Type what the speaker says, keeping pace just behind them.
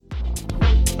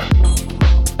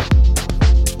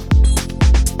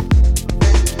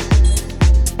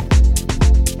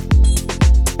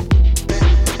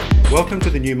Welcome to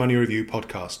the New Money Review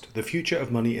podcast, The Future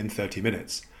of Money in 30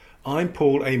 Minutes. I'm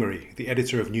Paul Amery, the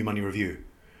editor of New Money Review.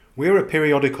 We're a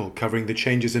periodical covering the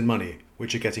changes in money,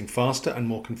 which are getting faster and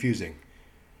more confusing.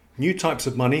 New types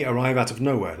of money arrive out of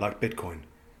nowhere, like Bitcoin.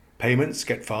 Payments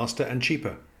get faster and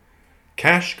cheaper.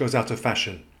 Cash goes out of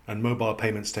fashion, and mobile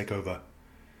payments take over.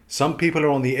 Some people are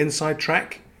on the inside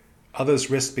track, others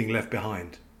risk being left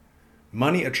behind.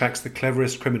 Money attracts the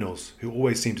cleverest criminals, who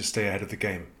always seem to stay ahead of the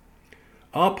game.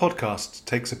 Our podcast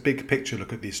takes a big picture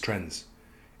look at these trends.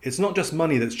 It's not just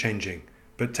money that's changing,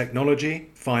 but technology,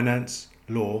 finance,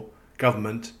 law,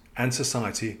 government, and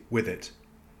society with it.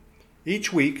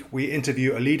 Each week, we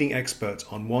interview a leading expert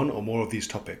on one or more of these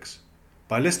topics.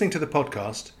 By listening to the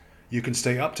podcast, you can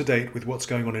stay up to date with what's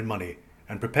going on in money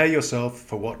and prepare yourself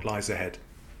for what lies ahead.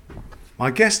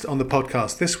 My guest on the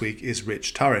podcast this week is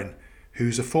Rich Turin,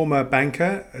 who's a former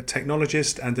banker, a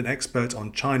technologist, and an expert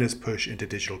on China's push into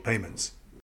digital payments.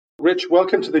 Rich,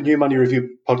 welcome to the New Money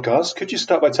Review podcast. Could you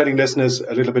start by telling listeners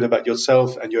a little bit about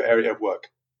yourself and your area of work?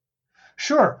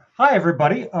 Sure. Hi,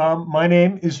 everybody. My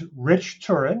name is Rich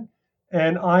Turin,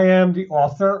 and I am the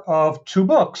author of two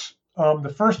books.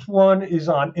 The first one is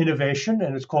on innovation,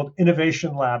 and it's called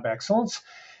Innovation Lab Excellence.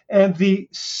 And the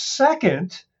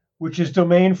second, which is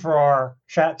domain for our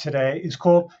chat today, is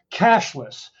called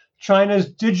Cashless,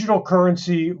 China's Digital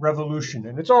Currency Revolution.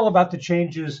 And it's all about the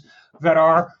changes that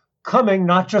are coming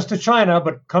not just to China,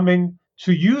 but coming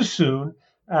to you soon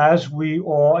as we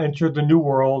all enter the new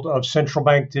world of central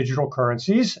bank digital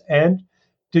currencies and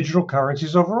digital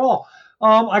currencies overall.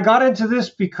 I got into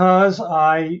this because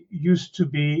I used to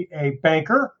be a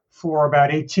banker for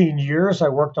about 18 years. I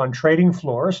worked on trading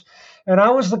floors, and I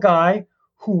was the guy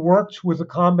who worked with a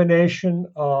combination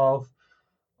of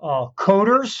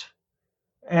coders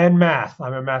and math.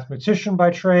 I'm a mathematician by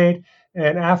trade.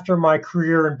 And after my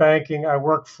career in banking, I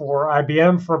worked for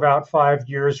IBM for about 5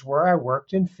 years, where I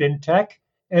worked in fintech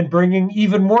and bringing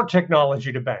even more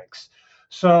technology to banks.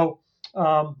 So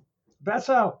that's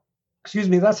how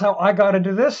I got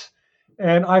into this.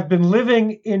 And I've been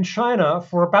living in China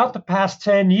for about the past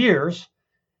 10 years.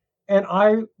 And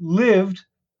I lived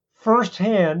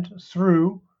firsthand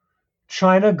through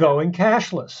China going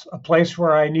cashless, a place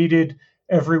where I needed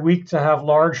every week to have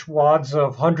large wads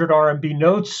of 100 RMB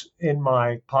notes in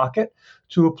my pocket,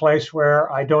 to a place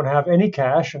where I don't have any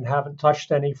cash and haven't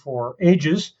touched any for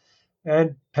ages,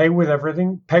 and pay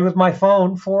with my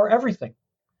phone for everything.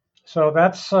 So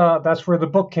that's where the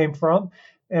book came from,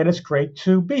 and it's great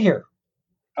to be here.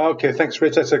 Okay, thanks,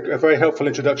 Rich. That's a very helpful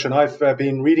introduction. I've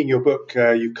been reading your book.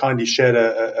 You kindly shared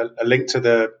a link to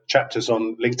the chapters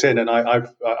on LinkedIn, and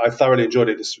I've thoroughly enjoyed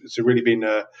it. It's really been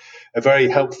a very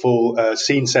helpful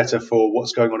scene setter for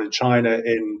what's going on in China,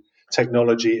 in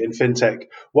technology, in fintech.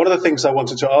 One of the things I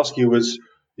wanted to ask you was,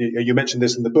 you mentioned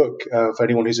this in the book, for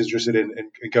anyone who's interested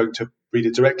in going to read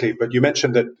it directly, but you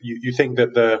mentioned that you think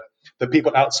that the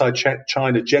people outside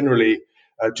China generally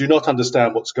do not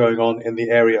understand what's going on in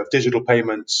the area of digital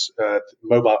payments,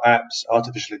 mobile apps,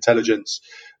 artificial intelligence,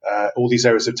 all these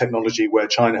areas of technology where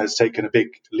China has taken a big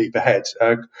leap ahead.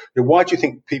 Why do you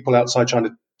think people outside China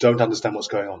don't understand what's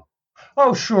going on?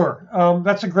 Oh, sure.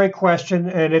 That's a great question,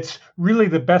 and it's really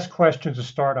the best question to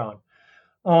start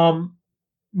on.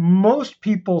 Most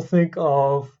people think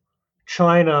of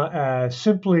China as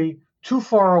simply too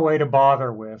far away to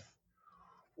bother with,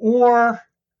 or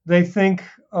they think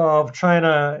of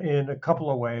China in a couple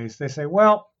of ways. They say,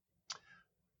 well,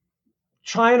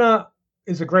 China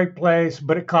is a great place,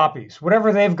 but it copies.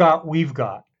 Whatever they've got, we've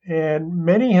got. And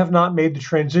many have not made the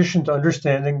transition to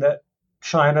understanding that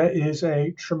China is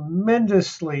a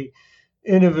tremendously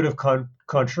innovative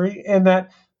country, and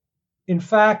that, in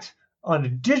fact, on the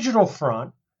digital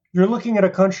front, you're looking at a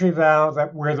country now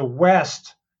where the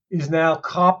West is now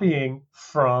copying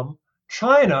from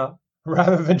China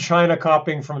rather than China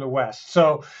copying from the West.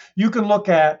 So you can look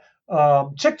at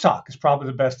TikTok is probably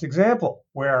the best example,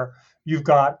 where you've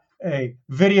got a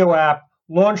video app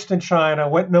launched in China,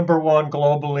 went number one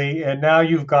globally, and now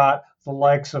you've got the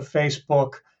likes of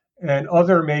Facebook and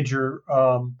other major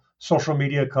social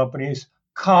media companies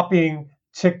copying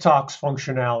TikTok's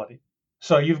functionality.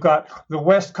 So you've got the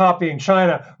West copying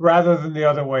China rather than the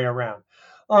other way around.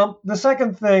 The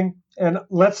second thing, and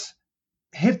let's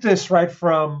hit this right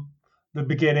from the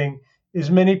beginning, is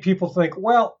many people think,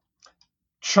 well,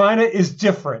 China is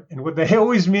different. And what they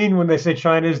always mean when they say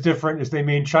China is different is they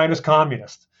mean China's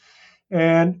communist.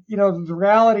 And, the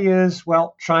reality is,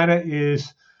 well, China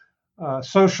is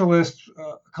socialist,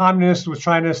 communist with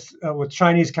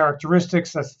Chinese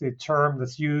characteristics. That's the term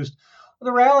that's used.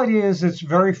 The reality is it's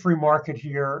very free market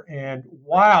here. And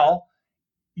while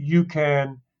you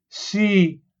can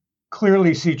see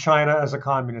clearly see China as a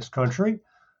communist country.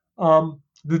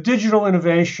 The digital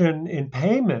innovation in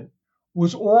payment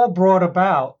was all brought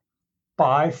about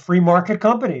by free market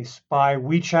companies, by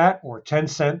WeChat or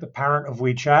Tencent, the parent of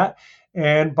WeChat,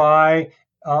 and by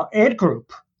Ant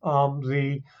Group,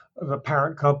 the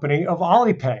parent company of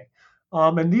Alipay.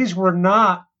 And these were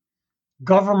not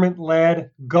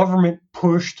government-led,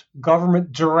 government-pushed,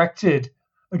 government-directed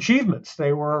achievements.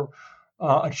 They were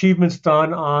achievements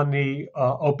done on the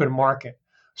open market.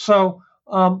 So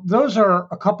those are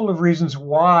a couple of reasons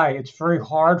why it's very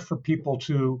hard for people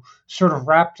to sort of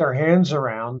wrap their hands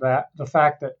around that the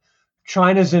fact that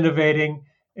China's innovating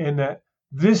and that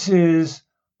this is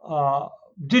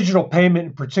digital payment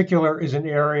in particular is an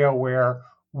area where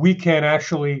we can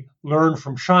actually learn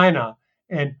from China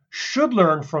and should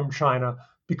learn from China,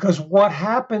 because what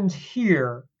happened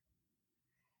here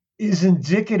is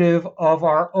indicative of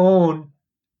our own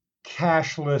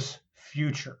cashless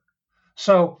future.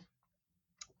 So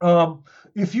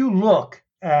if you look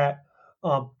at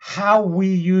how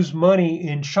we use money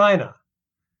in China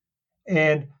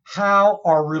and how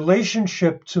our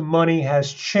relationship to money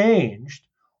has changed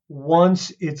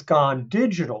once it's gone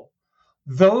digital,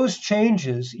 those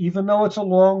changes, even though it's a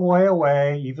long way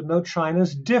away, even though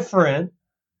China's different,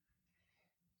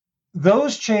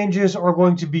 those changes are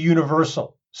going to be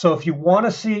universal. So if you want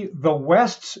to see the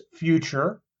West's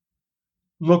future,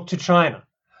 look to China.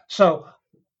 So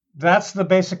that's the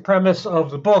basic premise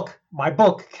of the book, my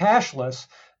book, Cashless.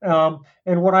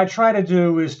 And what I try to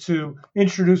do is to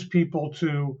introduce people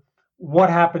to what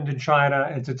happened in China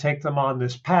and to take them on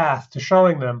this path to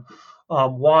showing them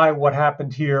why what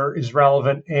happened here is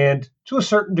relevant and to a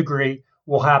certain degree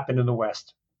will happen in the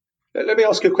West. Let me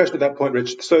ask you a question at that point,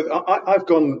 Rich. So I've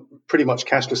gone pretty much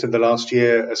cashless in the last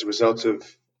year as a result of,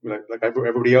 like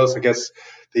everybody else, I guess,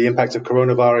 the impact of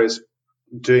coronavirus,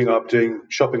 doing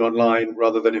shopping online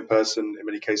rather than in person in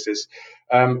many cases.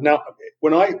 Now,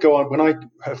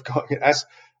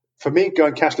 for me,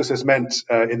 going cashless has meant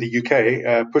in the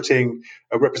UK putting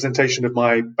a representation of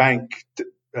my bank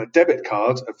debit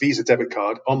card, a Visa debit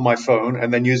card, on my phone,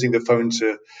 and then using the phone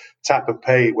to tap and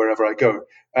pay wherever I go.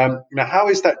 Now, how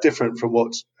is that different from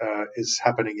what is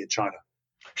happening in China?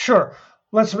 Sure.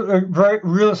 Let's very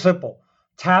real simple.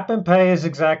 Tap and pay is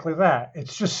exactly that.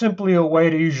 It's just simply a way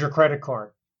to use your credit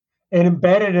card. And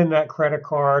embedded in that credit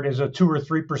card is a 2 or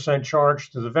 3%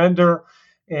 charge to the vendor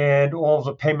and all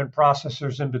the payment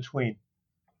processors in between.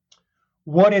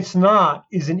 What it's not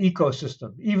is an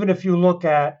ecosystem. Even if you look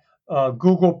at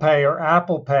Google Pay or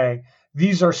Apple Pay,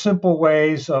 these are simple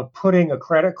ways of putting a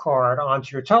credit card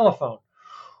onto your telephone.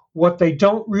 What they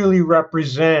don't really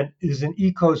represent is an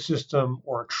ecosystem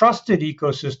or a trusted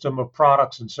ecosystem of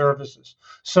products and services.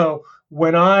 So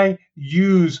when I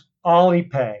use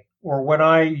Alipay or when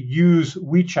I use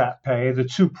WeChat Pay, the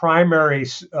two primary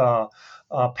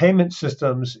payment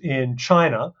systems in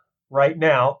China right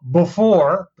now,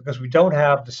 because we don't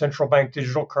have the central bank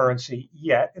digital currency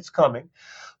yet, it's coming.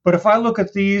 But if I look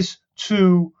at these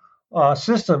two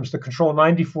systems that control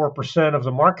 94% of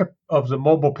the market of the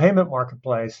mobile payment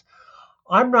marketplace,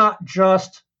 I'm not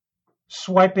just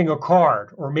swiping a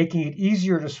card or making it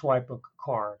easier to swipe a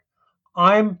card.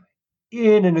 I'm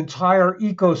in an entire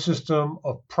ecosystem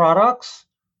of products,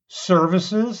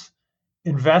 services,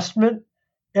 investment,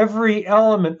 every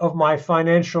element of my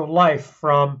financial life,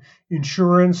 from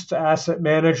insurance to asset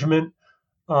management,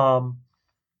 to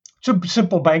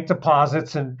simple bank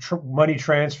deposits and money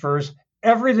transfers.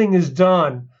 Everything is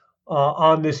done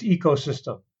on this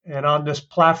ecosystem and on this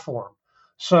platform.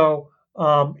 So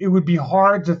it would be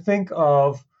hard to think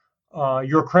of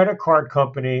your credit card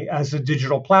company as a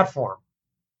digital platform.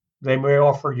 They may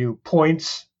offer you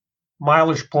points,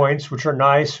 mileage points, which are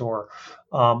nice, or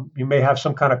you may have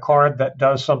some kind of card that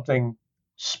does something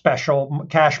special.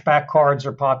 Cashback cards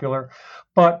are popular,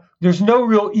 but there's no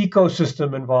real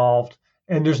ecosystem involved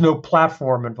and there's no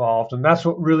platform involved. And that's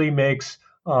what really makes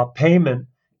payment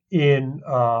in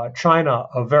China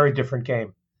a very different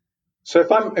game. So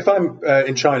if I'm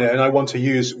in China and I want to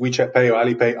use WeChat Pay or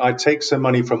Alipay, I take some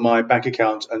money from my bank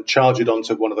account and charge it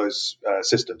onto one of those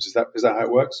systems. Is that how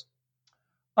it works?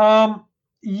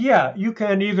 Yeah, you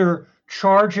can either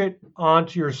charge it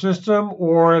onto your system,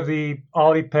 or the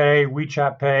Alipay,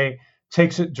 WeChat Pay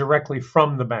takes it directly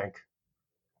from the bank.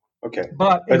 Okay.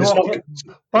 But here's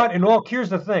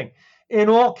the thing: in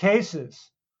all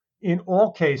cases,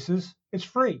 it's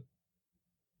free.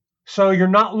 So you're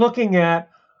not looking at,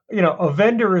 a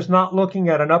vendor is not looking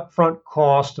at an upfront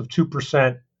cost of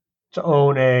 2% to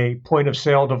own a point of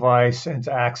sale device and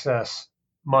to access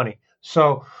money.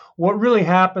 So what really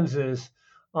happens is,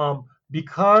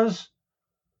 because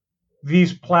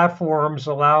these platforms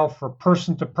allow for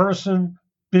person to person,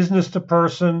 business to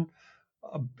person,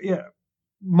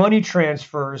 money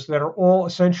transfers that are all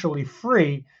essentially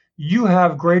free. You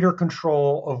have greater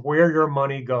control of where your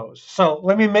money goes. So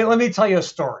let me tell you a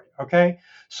story, okay?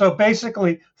 So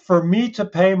basically, for me to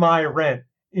pay my rent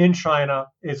in China,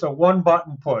 it's a one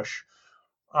button push.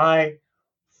 I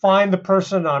find the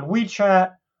person on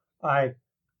WeChat, I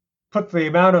put the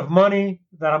amount of money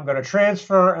that I'm going to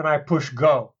transfer, and I push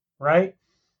go, right?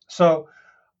 So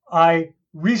I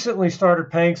recently started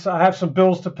paying, so I have some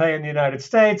bills to pay in the United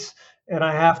States, and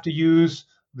I have to use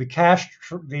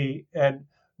the and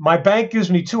my bank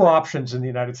gives me two options in the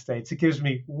United States. It gives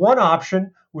me one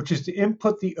option, which is to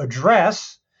input the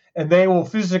address, and they will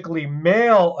physically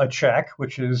mail a check,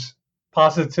 which is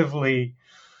positively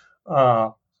uh,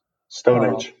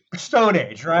 Stone Age. Stone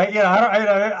Age, right?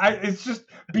 Yeah, it's just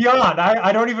beyond.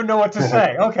 I don't even know what to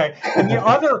say. Okay, and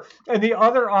the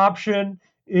other option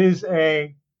is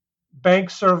a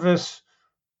bank service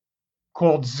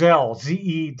called Zelle,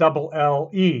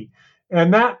 Zelle,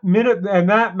 and that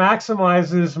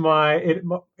maximizes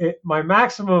my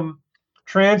maximum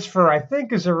transfer. I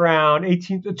think is around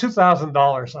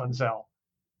 $2,000 on Zelle.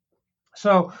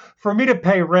 So for me to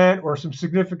pay rent or some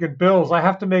significant bills, I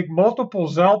have to make multiple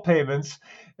Zelle payments,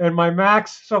 and my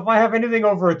max. So if I have anything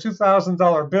over a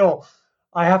 $2,000 bill,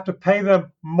 I have to pay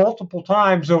them multiple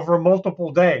times over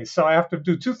multiple days. So I have to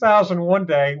do 2,000 one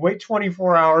day, wait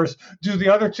 24 hours, do the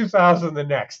other 2,000 the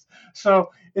next.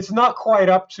 So it's not quite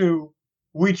up to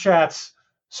WeChat's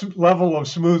level of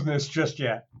smoothness just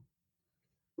yet.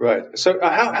 Right. So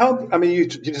how I mean, you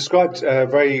described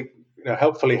very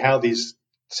helpfully how these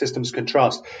systems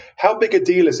contrast. How big a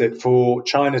deal is it for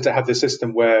China to have this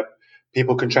system where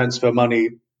people can transfer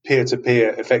money peer to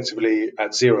peer effectively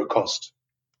at zero cost?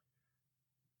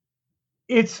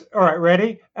 It's all right,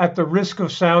 ready? At the risk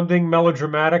of sounding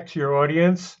melodramatic to your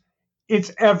audience,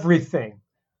 it's everything.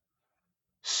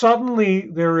 Suddenly,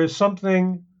 there is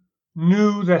something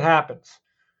new that happens.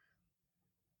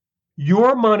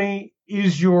 Your money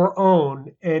is your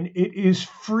own, and it is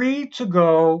free to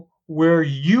go where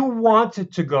you want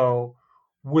it to go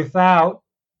without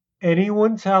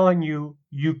anyone telling you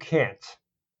you can't.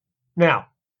 Now,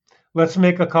 let's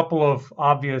make a couple of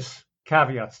obvious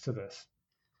caveats to this.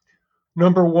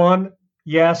 Number one,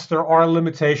 yes, there are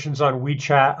limitations on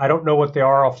WeChat. I don't know what they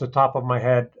are off the top of my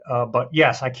head, but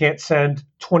yes, I can't send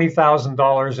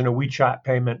 $20,000 in a WeChat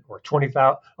payment or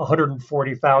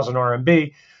 140,000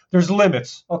 RMB. There's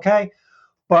limits, okay?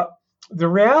 But the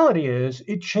reality is,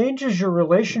 it changes your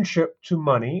relationship to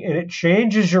money, and it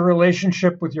changes your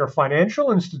relationship with your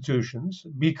financial institutions,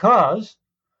 because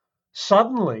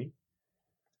suddenly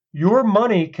your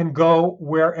money can go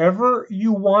wherever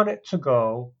you want it to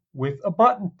go with a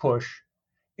button push,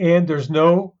 and there's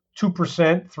no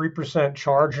 2%, 3%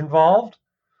 charge involved.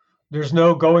 There's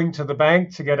no going to the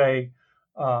bank to get a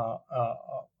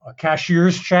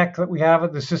cashier's check that we have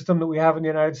in the system that we have in the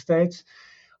United States.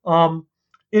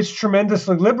 It's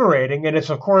tremendously liberating, and it's,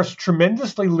 of course,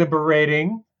 tremendously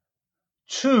liberating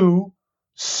to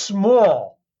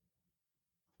small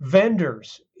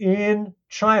vendors in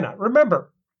China.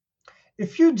 Remember,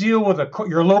 if you deal with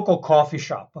your local coffee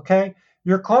shop, okay,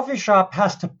 your coffee shop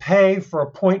has to pay for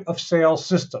a point of sale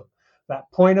system.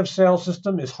 That point of sale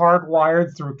system is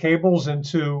hardwired through cables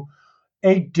into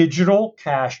a digital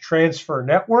cash transfer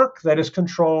network that is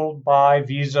controlled by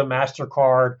Visa,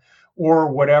 MasterCard,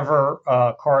 or whatever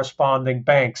corresponding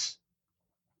banks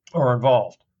are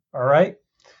involved. All right.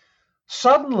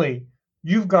 Suddenly,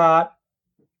 you've got,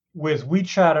 with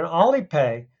WeChat and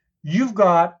Alipay, you've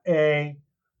got a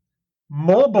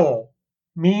mobile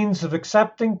means of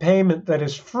accepting payment that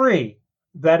is free,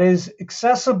 that is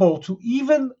accessible to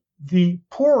even the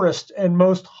poorest and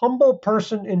most humble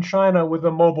person in China with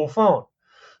a mobile phone.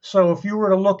 So if you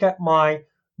were to look at my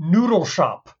noodle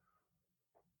shop,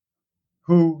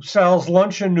 who sells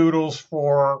luncheon noodles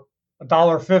for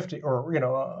 $1.50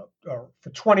 or for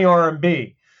 20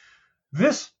 RMB,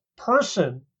 this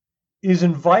person is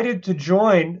invited to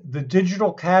join the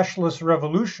digital cashless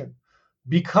revolution,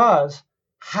 because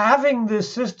having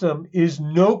this system is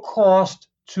no cost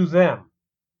to them.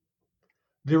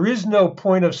 There is no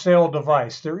point of sale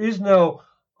device. There is no,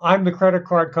 I'm the credit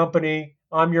card company,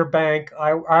 I'm your bank,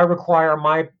 I require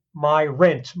my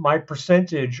rent, my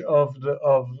percentage of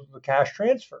the cash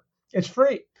transfer. It's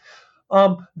free.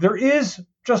 There is,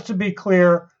 just to be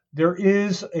clear, there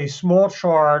is a small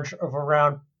charge of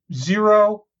around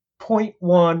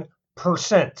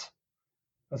 0.1%.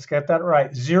 Let's get that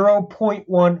right.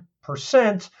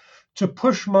 0.1% to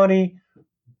push money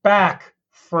back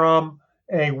from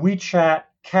a WeChat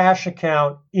cash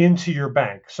account into your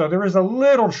bank. So there is a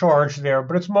little charge there,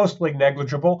 but it's mostly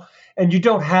negligible. And you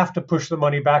don't have to push the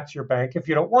money back to your bank if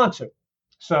you don't want to.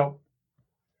 So,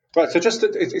 right. So just to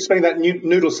explain that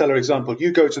noodle seller example,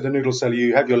 you go to the noodle seller,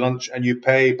 you have your lunch, and you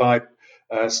pay by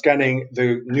scanning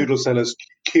the noodle seller's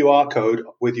QR code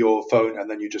with your phone, and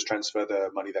then you just transfer the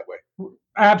money that way.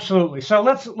 Absolutely. So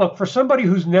let's look for somebody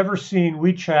who's never seen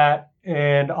WeChat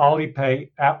and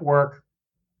Alipay at work.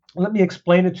 Let me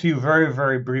explain it to you very,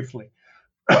 very briefly.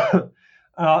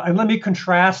 And let me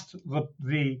contrast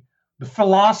the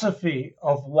philosophy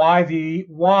of why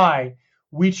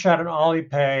WeChat and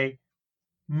Alipay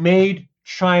made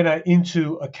China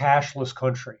into a cashless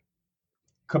country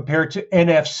compared to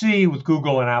NFC with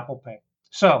Google and Apple Pay.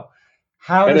 So,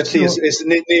 how NFC is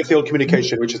near field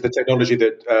communication, which is the technology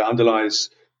that underlies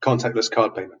contactless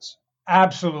card payments.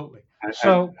 Absolutely.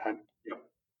 So,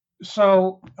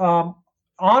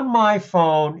 on my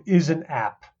phone is an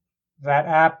app. That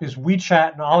app is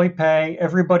WeChat and Alipay.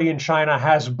 Everybody in China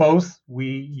has both. We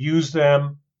use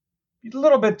them a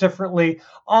little bit differently.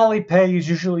 Alipay is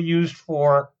usually used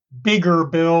for bigger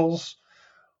bills.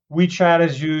 WeChat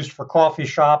is used for coffee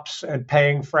shops and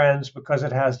paying friends because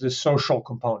it has this social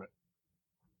component,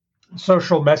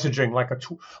 social messaging,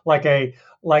 like a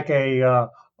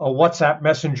WhatsApp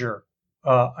Messenger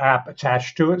app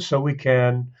attached to it, so we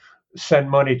can send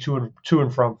money to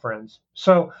and from friends.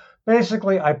 So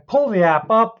basically, I pull the app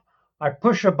up, I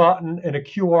push a button, and a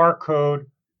QR code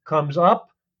comes up,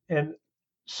 and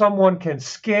someone can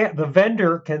scan, the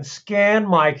vendor can scan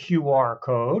my QR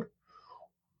code.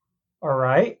 All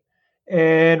right.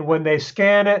 And when they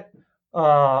scan it,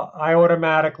 I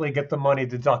automatically get the money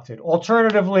deducted.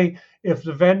 Alternatively, if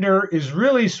the vendor is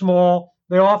really small,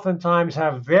 they oftentimes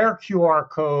have their QR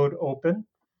code open,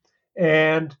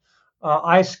 and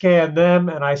I scan them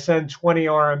and I send 20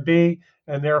 RMB,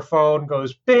 and their phone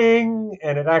goes bing,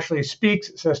 and it actually speaks.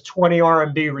 It says 20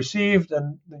 RMB received,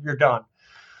 and you're done.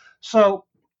 So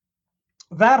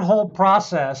that whole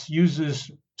process uses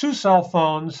two cell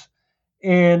phones,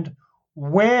 and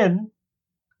when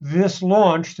this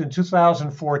launched in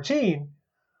 2014,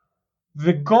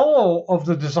 the goal of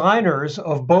the designers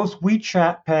of both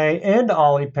WeChat Pay and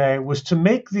Alipay was to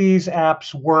make these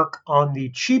apps work on the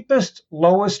cheapest,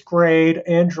 lowest grade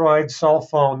Android cell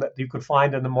phone that you could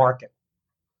find in the market.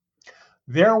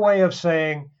 Their way of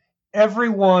saying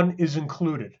everyone is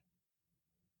included.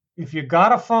 If you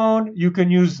got a phone, you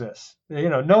can use this.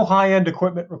 No high-end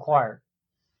equipment required.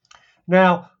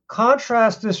 Now,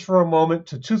 contrast this for a moment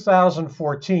to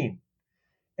 2014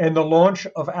 and the launch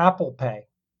of Apple Pay.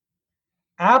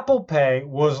 Apple Pay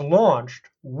was launched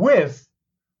with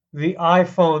the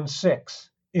iPhone 6.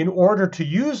 In order to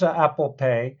use Apple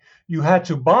Pay, you had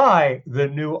to buy the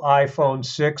new iPhone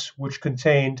 6, which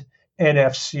contained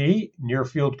NFC, near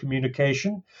field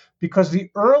communication, because the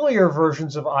earlier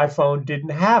versions of iPhone didn't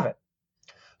have it.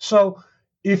 So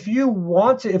if you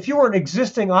were an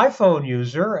existing iPhone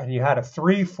user and you had a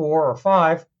 3, 4, or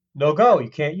 5, no go, you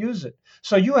can't use it.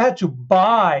 So you had to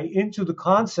buy into the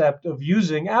concept of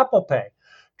using Apple Pay,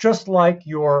 just like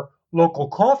your local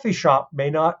coffee shop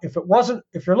may not. If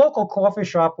your local coffee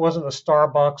shop wasn't a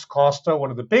Starbucks, Costa,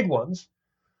 one of the big ones,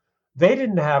 they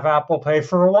didn't have Apple Pay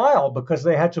for a while because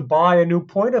they had to buy a new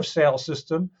point of sale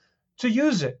system to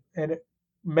use it, and it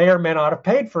may or may not have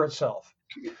paid for itself.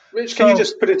 Rich, can you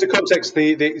just put into context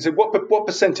what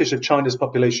percentage of China's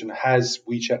population has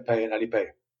WeChat Pay and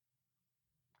Alipay?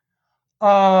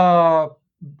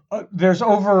 There's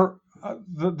over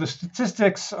the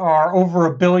statistics are over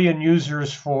 1 billion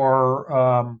users for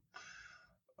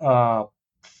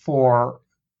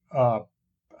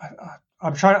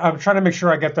I'm trying to make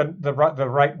sure I get the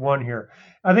right one here.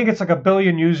 I think it's like 1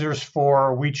 billion users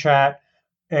for WeChat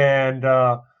and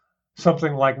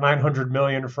something like 900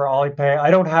 million for Alipay.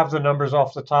 I don't have the numbers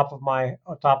off the top of my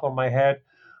head,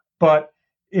 but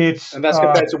and that's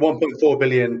compared to 1.4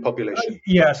 billion population.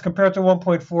 Yes, compared to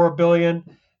 1.4 billion,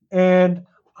 and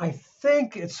I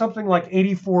think it's something like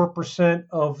 84%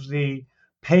 of the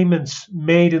payments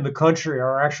made in the country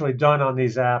are actually done on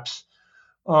these apps.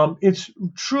 It's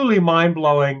truly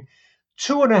mind-blowing.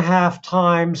 2.5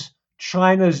 times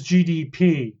China's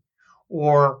GDP,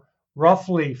 or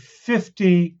roughly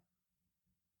 50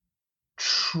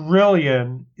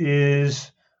 trillion,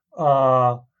 is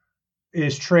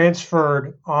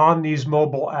transferred on these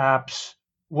mobile apps.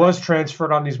 Was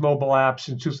transferred on these mobile apps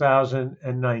in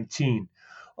 2019,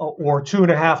 or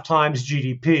 2.5 times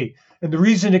GDP. And the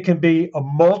reason it can be a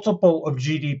multiple of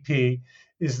GDP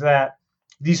is that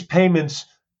these payments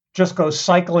just go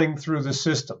cycling through the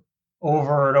system.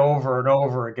 over and over and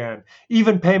over again.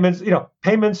 Even payments,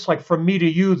 payments like from me to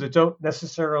you that don't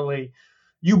necessarily,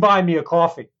 you buy me a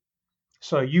coffee.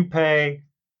 So you pay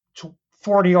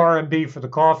 40 RMB for the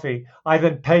coffee. I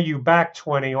then pay you back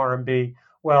 20 RMB.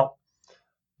 Well,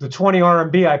 the 20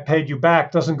 RMB I paid you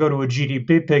back doesn't go to a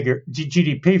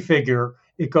GDP figure.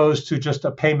 It goes to just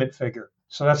a payment figure.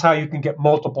 So that's how you can get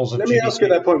multiples of Let me GDP. ask you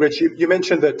that point, Rich. You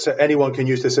mentioned that anyone can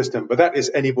use the system, but that is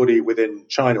anybody within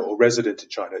China or resident in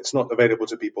China. It's not available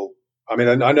to people. I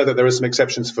mean, I know that there are some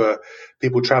exceptions for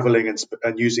people traveling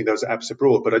and using those apps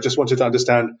abroad, but I just wanted to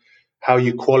understand how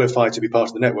you qualify to be part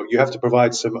of the network. You have to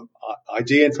provide some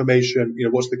ID information.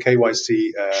 What's the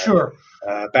KYC Sure.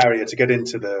 barrier to get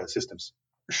into the systems?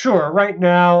 Sure. Right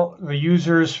now, the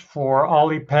users for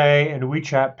Alipay and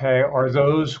WeChat Pay are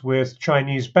those with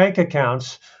Chinese bank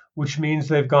accounts, which means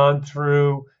they've gone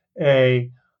through a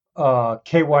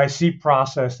KYC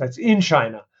process that's in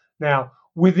China. Now,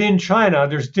 within China,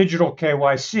 there's digital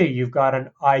KYC. You've got an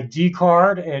ID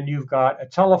card and you've got a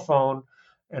telephone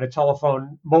and a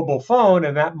telephone mobile phone,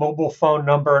 and that mobile phone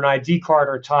number and ID card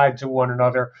are tied to one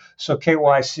another. So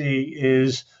KYC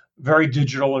is very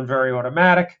digital and very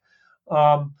automatic.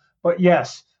 But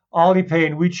yes, Alipay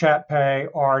and WeChat Pay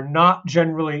are not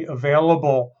generally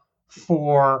available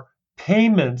for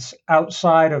payments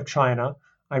outside of China.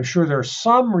 I'm sure there are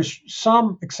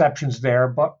some exceptions there,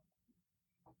 but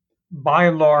by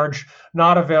and large,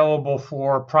 not available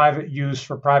for private use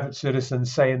for private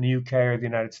citizens, say in the UK or the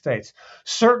United States.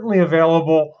 Certainly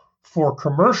available for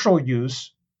commercial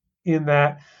use, in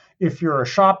that if you're a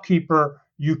shopkeeper,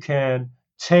 you can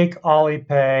take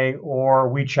Alipay or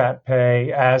WeChat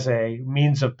Pay as a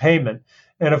means of payment.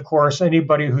 And of course,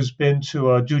 anybody who's been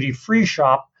to a duty-free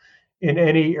shop in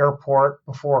any airport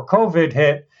before COVID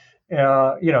hit,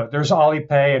 there's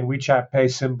Alipay and WeChat Pay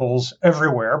symbols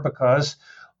everywhere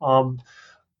um,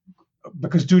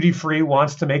 because duty free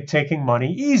wants to make taking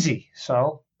money easy.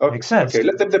 So it makes sense.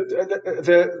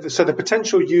 Okay. So the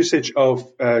potential usage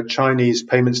of Chinese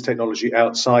payments technology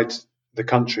outside the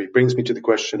country brings me to the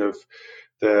question of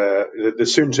the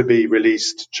soon to be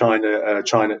released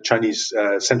Chinese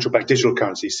central bank digital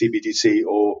currency, CBDC,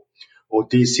 or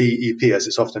DCEP as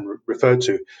it's often referred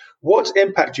to. What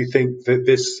impact do you think that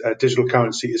this digital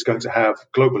currency is going to have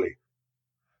globally?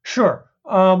 Sure.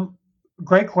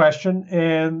 Great question.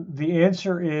 And the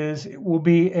answer is it will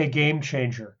be a game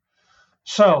changer.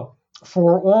 So,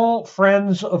 for all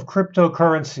friends of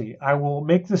cryptocurrency, I will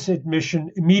make this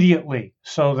admission immediately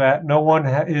so that no one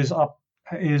is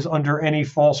under any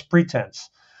false pretense.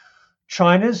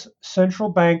 China's central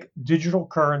bank digital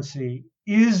currency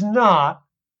is not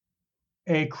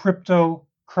a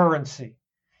cryptocurrency.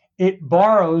 It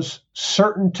borrows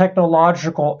certain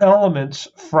technological elements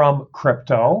from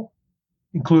crypto,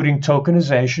 including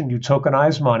tokenization. You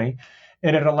tokenize money,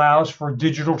 and it allows for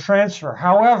digital transfer.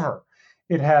 However,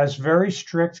 it has very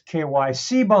strict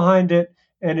KYC behind it,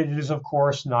 and it is, of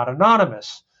course, not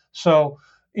anonymous. So,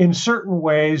 in certain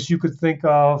ways, you could think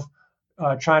of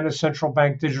China's central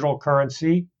bank digital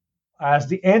currency as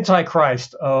the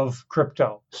antichrist of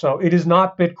crypto. So, it is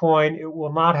not Bitcoin. It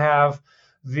will not have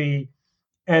the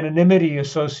anonymity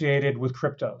associated with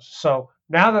cryptos. So,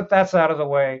 now that that's out of the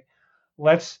way,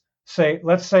 let's say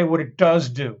what it does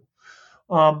do.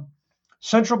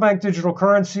 Central bank digital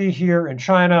currency here in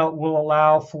China will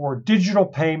allow for digital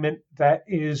payment that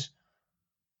is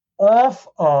off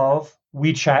of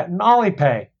WeChat and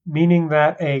Alipay, meaning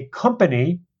that a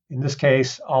company, in this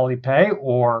case Alipay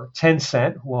or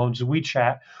Tencent, who owns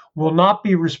WeChat, will not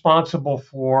be responsible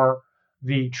for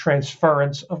the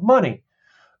transference of money.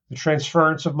 The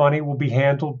transference of money will be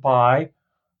handled by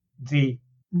the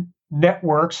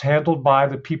networks handled by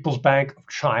the People's Bank of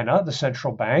China, the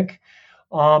central bank.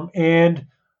 And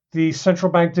the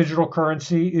central bank digital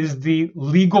currency is the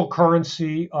legal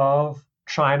currency of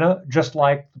China, just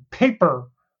like the paper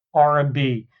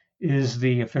RMB is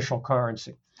the official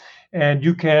currency. And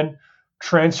you can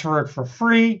transfer it for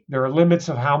free. There are limits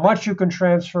of how much you can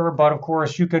transfer, but of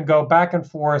course you can go back and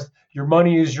forth. Your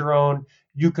money is your own.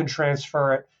 You can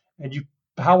transfer it. And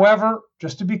however,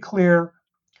 just to be clear,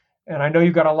 and I know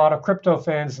you've got a lot of crypto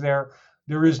fans there,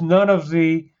 there is none of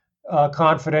the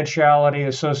confidentiality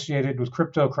associated with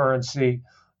cryptocurrency.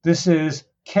 This is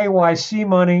KYC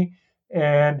money,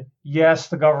 and yes,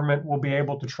 the government will be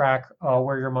able to track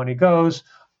where your money goes,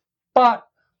 but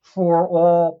for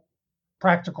all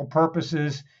practical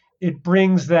purposes, it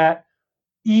brings that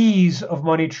ease of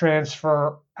money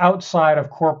transfer outside of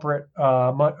corporate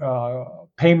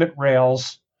payment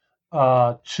rails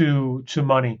to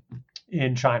money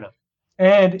in China.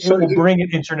 And it will bring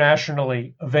it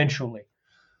internationally eventually.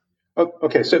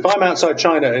 Okay, so if I'm outside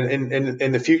China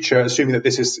in the future, assuming that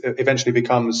this is eventually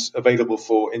becomes available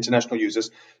for international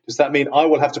users, does that mean I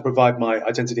will have to provide my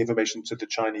identity information to the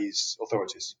Chinese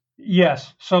authorities?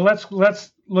 Yes. So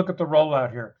let's look at the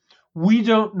rollout here. We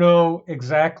don't know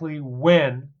exactly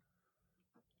when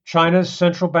China's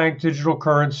central bank digital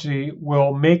currency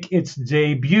will make its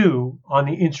debut on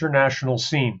the international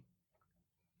scene.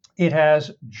 It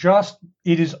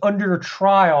is under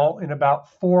trial in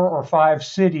about 4 or 5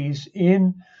 cities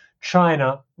in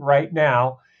China right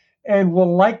now, and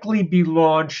will likely be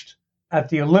launched at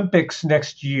the Olympics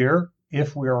next year,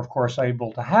 if we are, of course,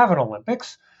 able to have an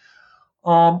Olympics,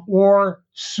 or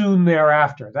soon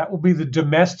thereafter. That will be the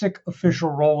domestic official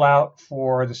rollout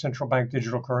for the central bank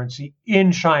digital currency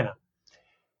in China.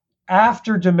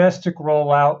 After domestic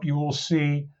rollout, you will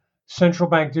see central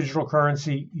bank digital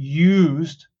currency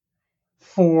used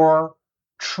for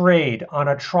trade on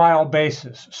a trial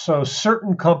basis. So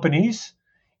certain companies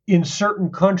in certain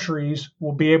countries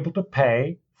will be able to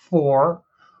pay for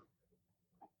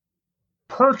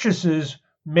purchases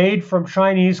made from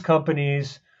Chinese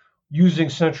companies using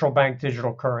central bank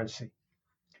digital currency.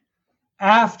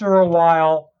 After a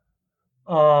while,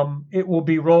 it will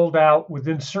be rolled out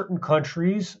within certain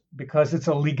countries because it's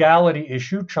a legality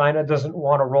issue. China doesn't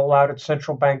want to roll out its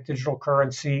central bank digital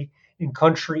currency in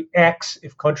country X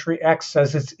if country X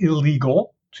says it's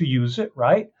illegal to use it,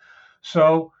 right?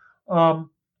 So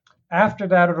after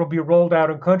that, it'll be rolled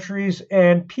out in countries,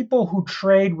 and people who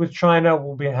trade with China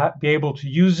will be able to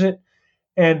use it.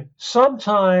 And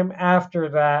sometime after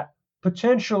that,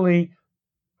 potentially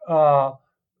uh,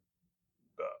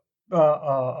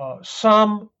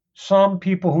 some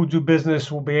people who do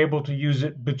business will be able to use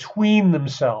it between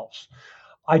themselves.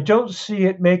 I don't see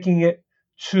it making it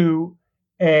to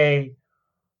an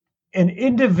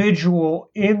individual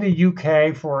in the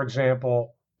UK, for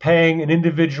example, paying an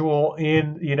individual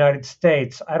in the United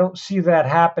States. I don't see that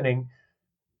happening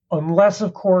unless,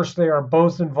 of course, they are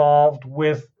both involved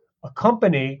with a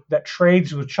company that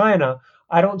trades with China.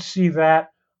 I don't see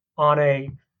that on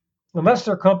a Unless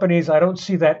they're companies, I don't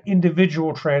see that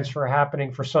individual transfer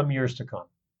happening for some years to come.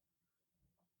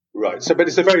 Right.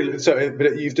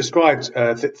 But you've described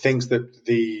things that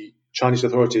the Chinese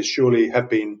authorities surely have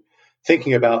been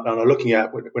thinking about and are looking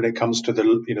at when it comes to the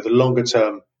longer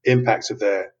term impacts of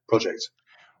their project.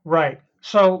 Right.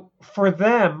 So for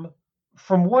them,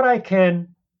 from what I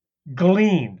can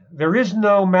glean, there is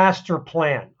no master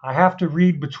plan. I have to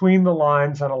read between the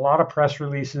lines on a lot of press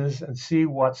releases and see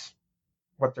what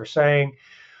they're saying.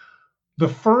 The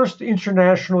first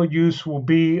international use will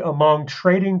be among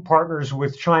trading partners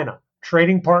with China.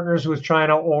 Trading partners with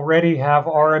China already have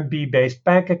RMB based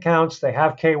bank accounts, they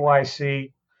have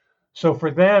KYC. So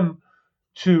for them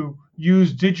to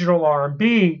use digital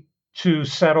RMB to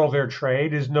settle their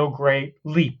trade is no great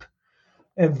leap.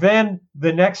 And then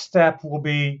the next step will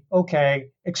be okay,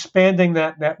 expanding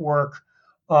that network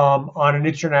on an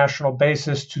international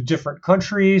basis to different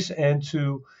countries and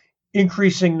to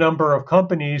increasing number of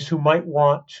companies who might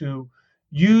want to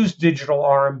use digital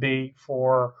RMB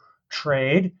for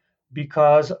trade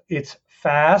because it's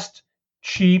fast,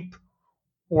 cheap,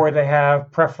 or they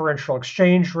have preferential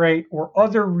exchange rate or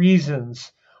other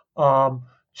reasons to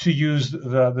use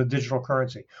the digital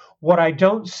currency. What I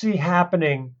don't see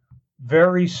happening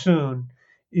very soon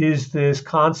is this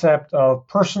concept of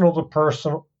personal to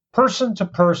person to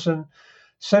person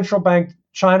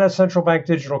China central bank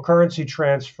digital currency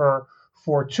transfer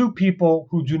for two people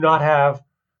who do not have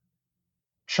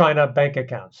China bank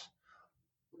accounts.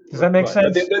 Does that make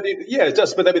sense? Yeah, it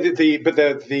does. But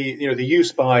the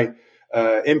use by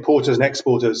importers and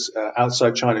exporters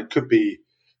outside China could be,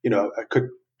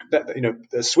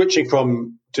 switching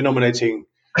from denominating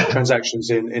transactions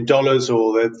in dollars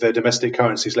or their domestic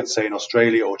currencies, let's say in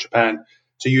Australia or Japan,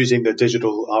 to using the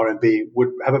digital RMB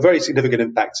would have a very significant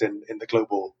impact in the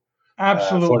global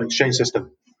foreign exchange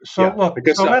system. So yeah, look,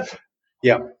 because, so let's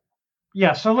yeah.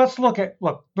 Yeah, so let's look.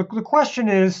 The question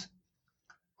is,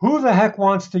 who the heck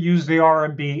wants to use the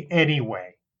RMB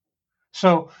anyway?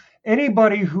 So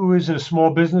anybody who is a small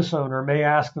business owner may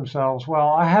ask themselves, well,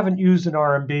 I haven't used an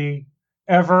RMB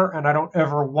ever, and I don't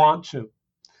ever want to.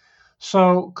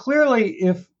 So clearly,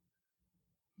 if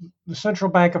the Central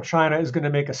Bank of China is going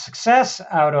to make a success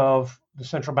out of the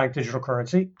central bank digital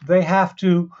currency, they have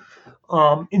to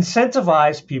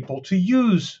incentivize people to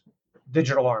use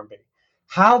digital RMB.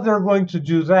 How they're going to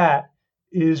do that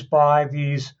is by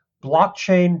these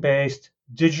blockchain-based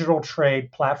digital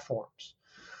trade platforms.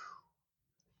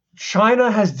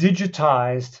 China has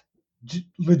digitized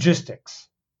logistics.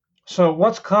 So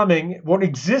what's coming, what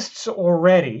exists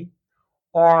already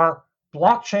are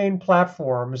blockchain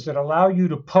platforms that allow you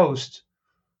to post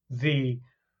the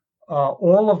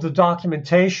all of the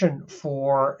documentation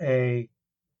for a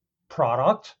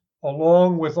product,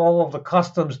 along with all of the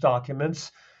customs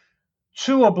documents,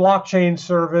 to a blockchain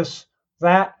service.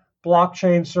 That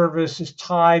blockchain service is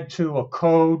tied to a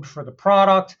code for the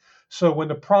product. So when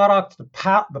the product, the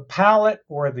pallet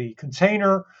or the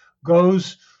container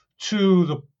goes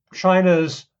to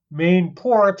China's main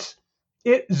ports,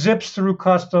 it zips through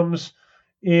customs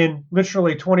in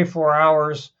literally 24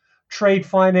 hours. Trade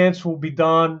finance will be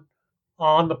done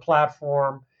on the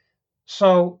platform.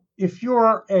 So if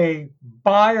you're a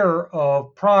buyer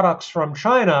of products from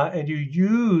China and you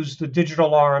use the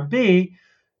digital RMB,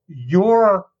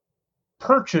 your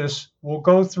purchase will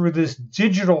go through this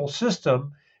digital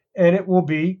system and it will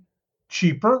be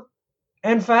cheaper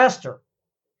and faster.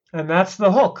 And that's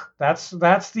the hook. That's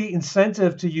the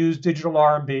incentive to use digital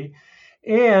RMB.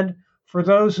 And for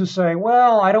those who say,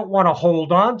 well, I don't want to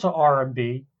hold on to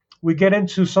RMB, we get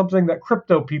into something that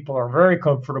crypto people are very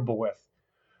comfortable with.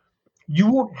 You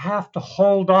won't have to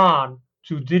hold on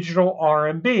to digital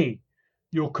RMB.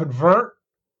 You'll convert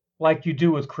like you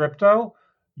do with crypto.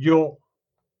 You'll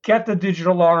get the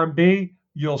digital RMB.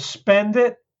 You'll spend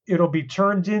it. It'll be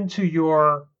turned into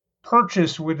your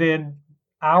purchase within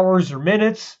hours or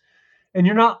minutes, and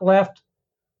you're not left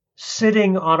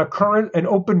sitting on an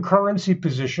open currency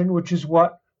position, which is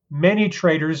what many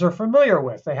traders are familiar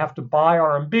with. They have to buy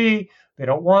RMB. They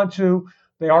don't want to.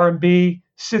 The RMB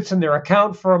sits in their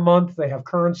account for a month. They have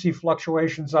currency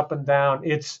fluctuations up and down.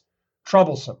 It's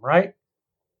troublesome, right?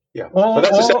 Yeah, but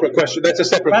that's a separate question. That's a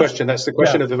separate question. That's the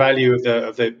question of the value of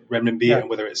the renminbi and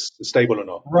whether it's stable or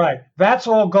not. Right. That's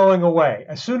all going away.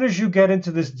 As soon as you get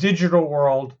into this digital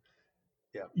world,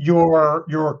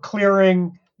 your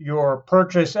clearing, your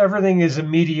purchase, everything is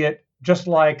immediate, just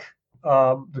like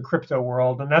the crypto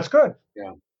world, and that's good.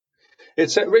 Yeah.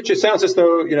 Rich, it sounds as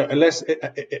though, unless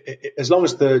as long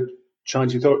as the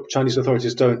Chinese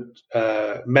authorities don't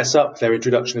mess up their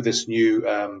introduction of this new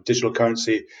digital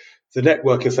currency, the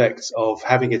network effect of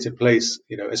having it in place,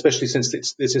 especially since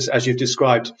this is, as you've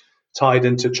described, tied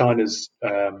into China's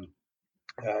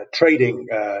trading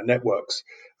networks,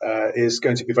 is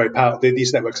going to be very powerful.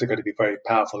 These networks are going to be very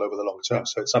powerful over the long term.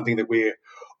 So it's something that we're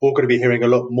all going to be hearing a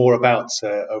lot more about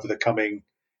over the coming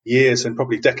years and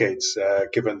probably decades,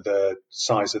 given the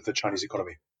size of the Chinese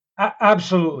economy.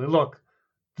 Absolutely. Look,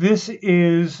 this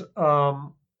is a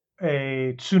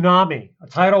tsunami, a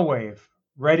tidal wave,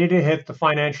 ready to hit the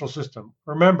financial system.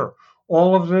 Remember,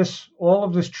 all of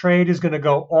this trade is going to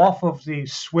go off of the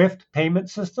SWIFT payment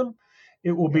system.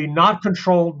 It will be not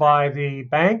controlled by the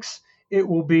banks. It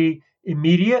will be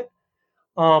immediate.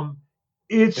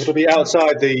 It'll be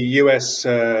outside the U.S.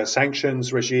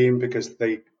 sanctions regime because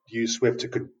they use SWIFT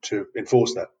to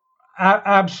enforce that.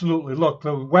 Absolutely. Look,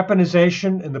 the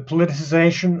weaponization and the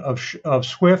politicization of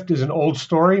SWIFT is an old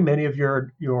story. Many of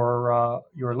your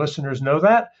listeners know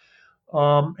that,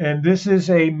 and this is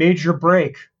a major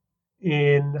break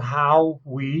in how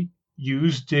we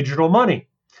use digital money.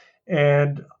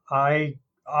 And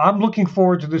I'm looking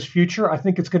forward to this future. I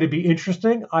think it's going to be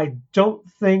interesting. I don't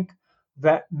think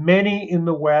that many in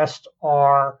the West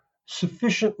are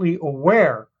sufficiently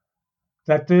aware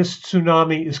that this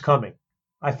tsunami is coming.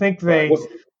 I think they're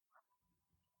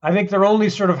only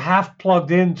sort of half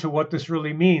plugged into what this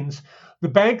really means. The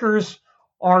bankers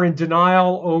are in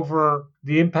denial over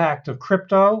the impact of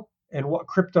crypto and what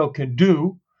crypto can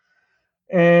do.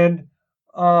 And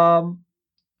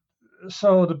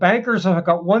so the bankers have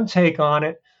got one take on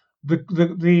it.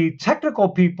 The technical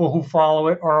people who follow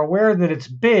it are aware that it's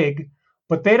big,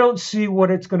 but they don't see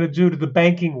what it's going to do to the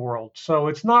banking world. So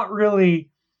it's not really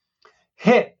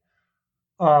hit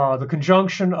the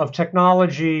conjunction of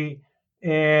technology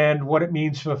and what it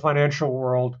means for the financial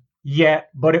world yet,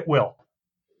 but it will.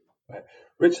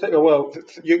 Rich, well,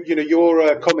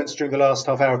 your comments during the last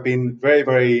half hour have been very,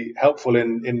 very helpful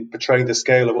in portraying the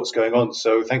scale of what's going on.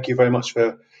 So thank you very much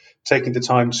for taking the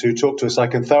time to talk to us. I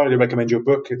can thoroughly recommend your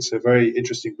book. It's a very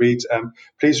interesting read.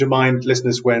 Please remind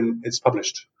listeners when it's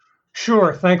published.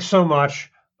 Sure. Thanks so much.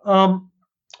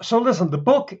 So listen, the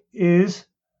book is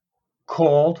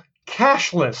called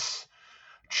Cashless,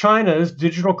 China's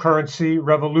Digital Currency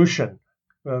Revolution.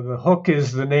 The hook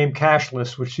is the name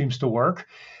Cashless, which seems to work.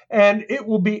 And it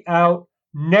will be out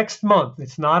next month.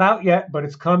 It's not out yet, but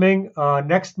it's coming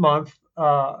next month,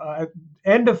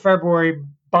 end of February,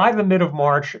 by the mid of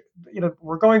March.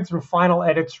 We're going through final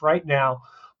edits right now,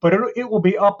 but it will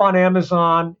be up on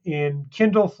Amazon in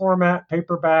Kindle format,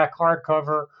 paperback,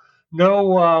 hardcover.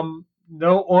 No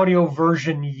audio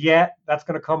version yet. That's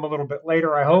going to come a little bit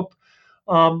later, I hope.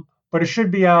 but it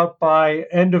should be out by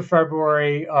end of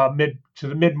February,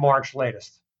 mid-March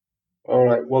latest. All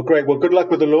right. Well, great. Well, good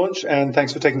luck with the launch, and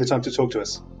thanks for taking the time to talk to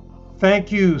us.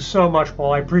 Thank you so much,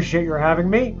 Paul. I appreciate your having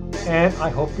me, and I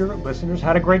hope your listeners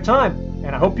had a great time.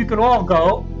 And I hope you can all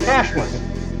go cashless.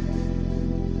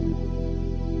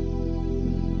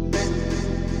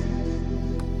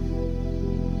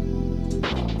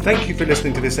 Thank you for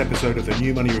listening to this episode of the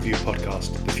New Money Review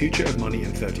podcast, The Future of Money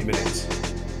in 30 Minutes.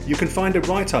 You can find a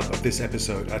write-up of this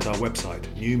episode at our website,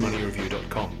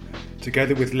 newmoneyreview.com,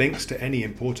 together with links to any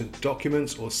important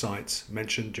documents or sites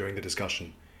mentioned during the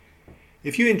discussion.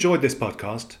 If you enjoyed this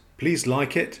podcast, please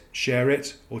like it, share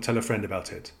it, or tell a friend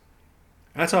about it.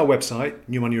 At our website,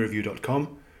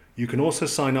 newmoneyreview.com, you can also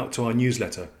sign up to our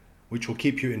newsletter, which will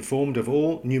keep you informed of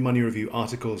all New Money Review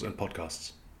articles and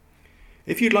podcasts.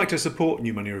 If you'd like to support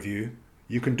New Money Review,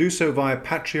 you can do so via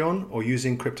Patreon or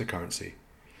using cryptocurrency.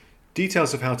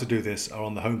 Details of how to do this are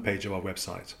on the homepage of our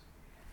website.